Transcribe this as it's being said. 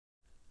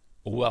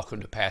Welcome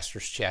to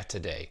Pastor's Chat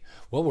today.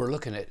 Well, we're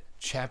looking at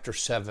chapter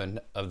 7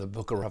 of the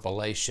book of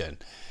Revelation.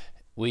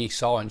 We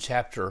saw in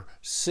chapter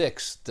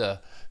 6 the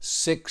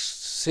 6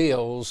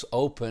 seals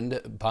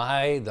opened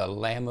by the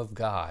Lamb of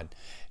God.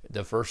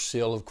 The first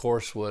seal, of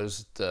course,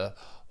 was the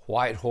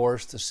white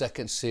horse. The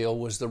second seal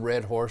was the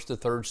red horse. The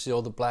third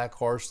seal, the black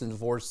horse. And the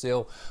fourth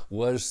seal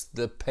was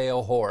the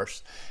pale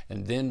horse.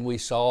 And then we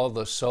saw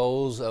the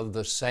souls of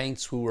the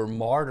saints who were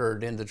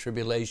martyred in the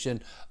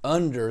tribulation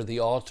under the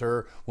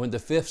altar when the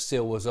fifth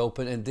seal was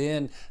open. And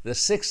then the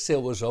sixth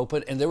seal was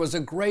open, and there was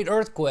a great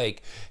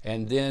earthquake.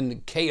 And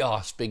then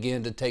chaos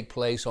began to take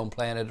place on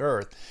planet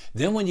Earth.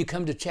 Then when you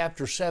come to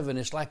chapter 7,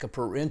 it's like a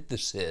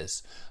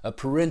parenthesis.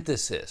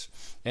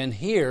 And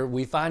here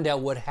we find out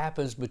what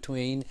happens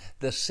between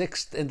the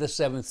sixth and the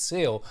seventh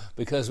seal,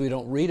 because we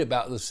don't read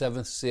about the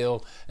seventh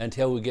seal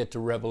until we get to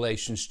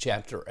Revelations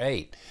chapter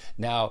 8.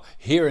 Now,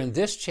 here in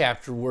this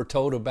chapter, we're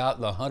told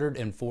about the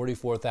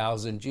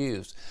 144,000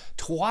 Jews.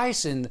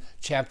 Twice in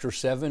chapter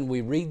 7,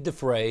 we read the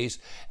phrase,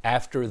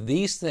 "After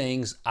these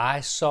things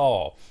I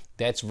saw."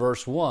 That's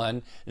verse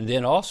 1. And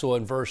then also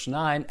in verse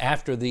 9,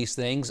 "After these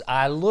things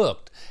I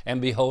looked, and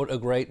behold a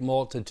great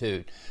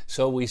multitude."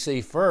 So we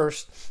see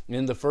first,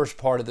 in the first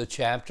part of the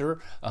chapter,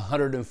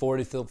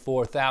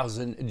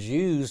 144,000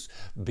 Jews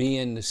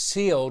being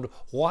sealed,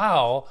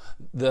 while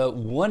the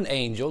one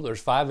angel, there's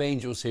 5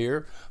 angels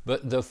here,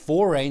 but the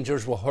 4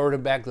 angels will hurl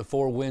back the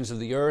 4 winds of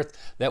the earth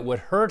that would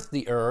hurt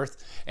the earth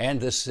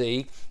and the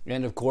sea.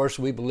 And of course,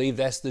 we believe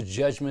that's the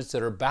judgments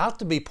that are about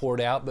to be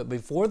poured out. But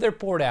before they're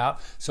poured out,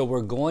 so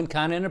we're going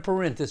kind of in a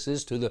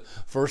parenthesis to the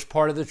first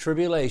part of the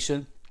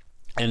tribulation,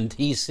 and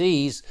he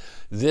sees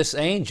this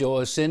angel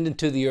ascending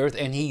to the earth,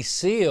 and he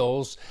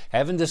seals,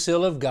 having the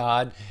seal of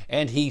God,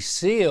 and he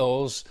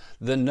seals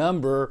the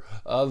number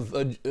of,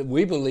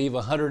 we believe,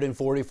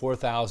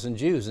 144,000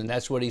 Jews. And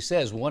that's what he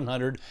says,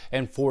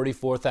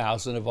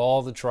 144,000 of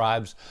all the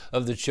tribes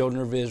of the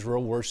children of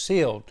Israel were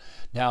sealed.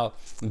 Now,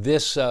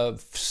 this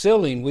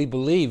sealing, we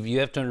believe,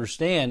 you have to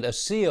understand, a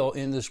seal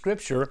in the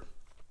scripture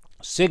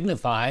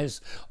signifies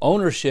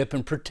ownership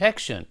and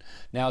protection.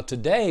 Now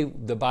today,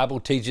 the Bible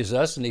teaches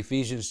us in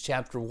Ephesians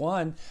chapter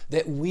 1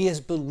 that we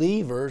as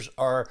believers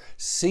are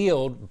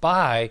sealed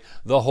by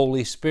the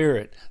Holy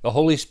Spirit. The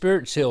Holy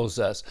Spirit seals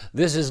us.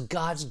 This is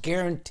God's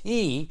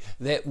guarantee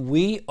that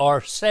we are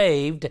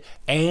saved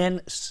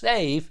and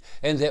safe,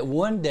 and that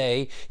one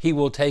day He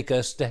will take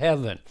us to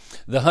heaven.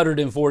 The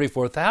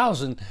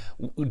 144,000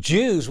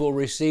 Jews will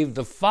receive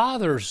the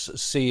Father's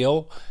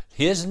seal.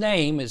 His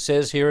name, it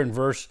says here in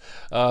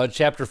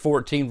chapter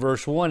 14,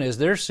 verse 1, is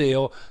their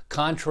seal,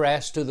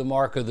 contrast to the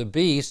mark of the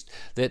beast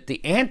that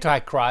the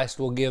Antichrist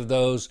will give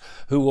those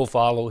who will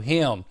follow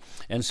him.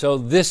 And so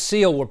this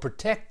seal will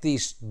protect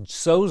these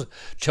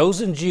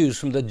chosen Jews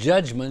from the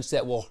judgments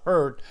that will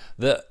hurt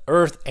the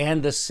earth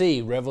and the sea,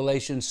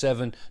 Revelation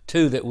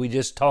 7:2 that we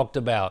just talked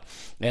about.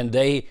 And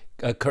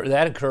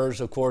that occurs,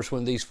 of course,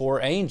 when these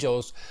 4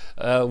 angels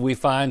we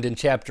find in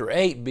chapter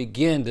 8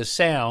 begin to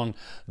sound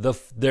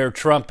their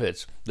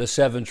trumpets, the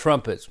 7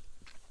 trumpets.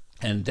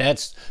 And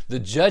that's the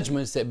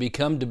judgments that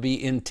become to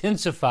be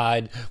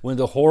intensified when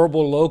the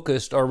horrible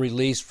locusts are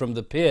released from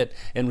the pit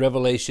in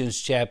Revelation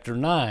chapter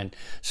 9.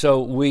 So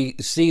we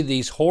see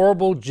these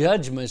horrible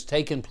judgments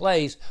taking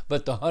place,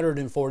 but the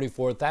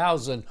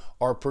 144,000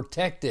 are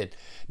protected.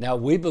 Now,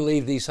 we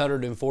believe these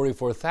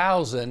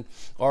 144,000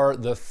 are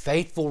the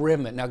faithful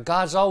remnant. Now,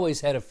 God's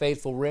always had a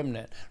faithful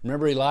remnant.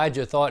 Remember,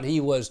 Elijah thought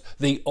he was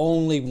the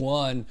only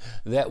one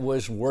that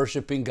was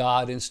worshiping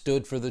God and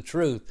stood for the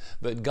truth.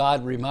 But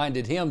God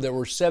reminded him there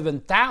were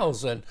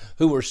 7,000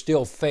 who were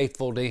still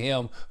faithful to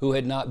him, who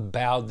had not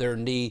bowed their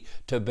knee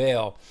to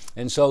Baal.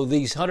 And so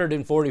these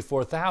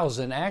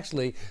 144,000,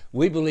 actually,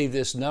 we believe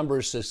this number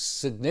is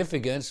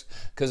significance,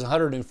 because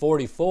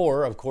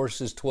 144, of course,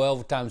 is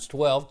 12 times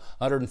 12,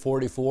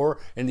 144.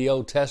 In the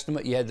Old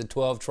Testament, you had the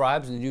 12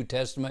 tribes. In the New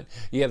Testament,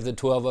 you have the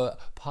 12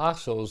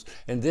 apostles.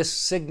 And this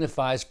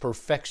signifies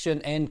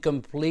perfection and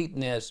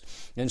completeness.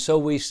 And so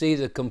we see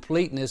the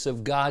completeness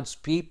of God's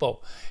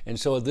people. And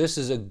so this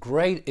is a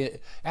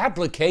great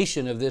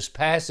application of this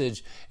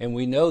passage. And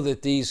we know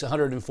that these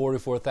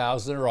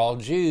 144,000 are all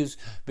Jews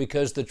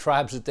because the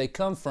tribes that they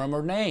come from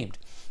are named.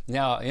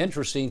 Now,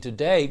 interesting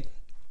today,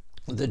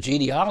 the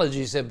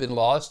genealogies have been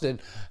lost,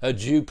 and a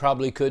Jew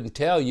probably couldn't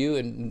tell you,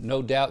 and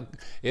no doubt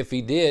if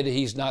he did,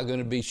 he's not going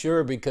to be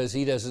sure because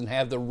he doesn't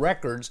have the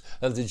records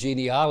of the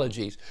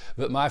genealogies.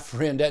 But my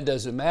friend, that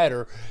doesn't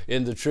matter.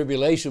 In the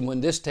tribulation,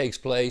 when this takes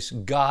place,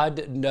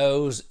 God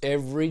knows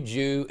every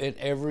Jew and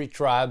every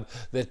tribe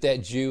that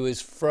Jew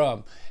is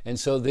from. And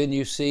so then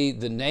you see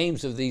the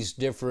names of these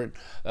different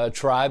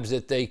tribes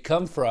that they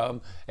come from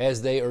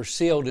as they are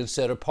sealed and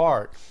set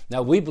apart.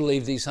 Now, we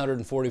believe these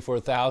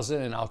 144,000,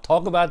 and I'll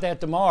talk about that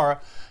chat tomorrow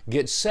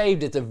get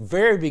saved at the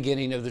very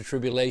beginning of the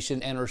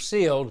tribulation and are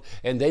sealed,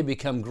 and they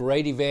become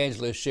great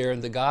evangelists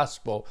sharing the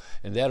gospel.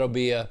 And that'll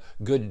be a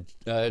good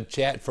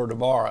chat for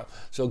tomorrow.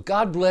 So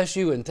God bless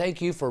you, and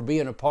thank you for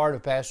being a part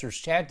of Pastor's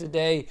Chat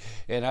today.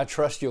 And I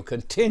trust you'll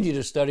continue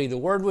to study the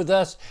Word with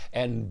us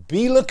and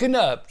be looking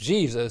up.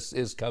 Jesus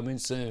is coming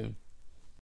soon.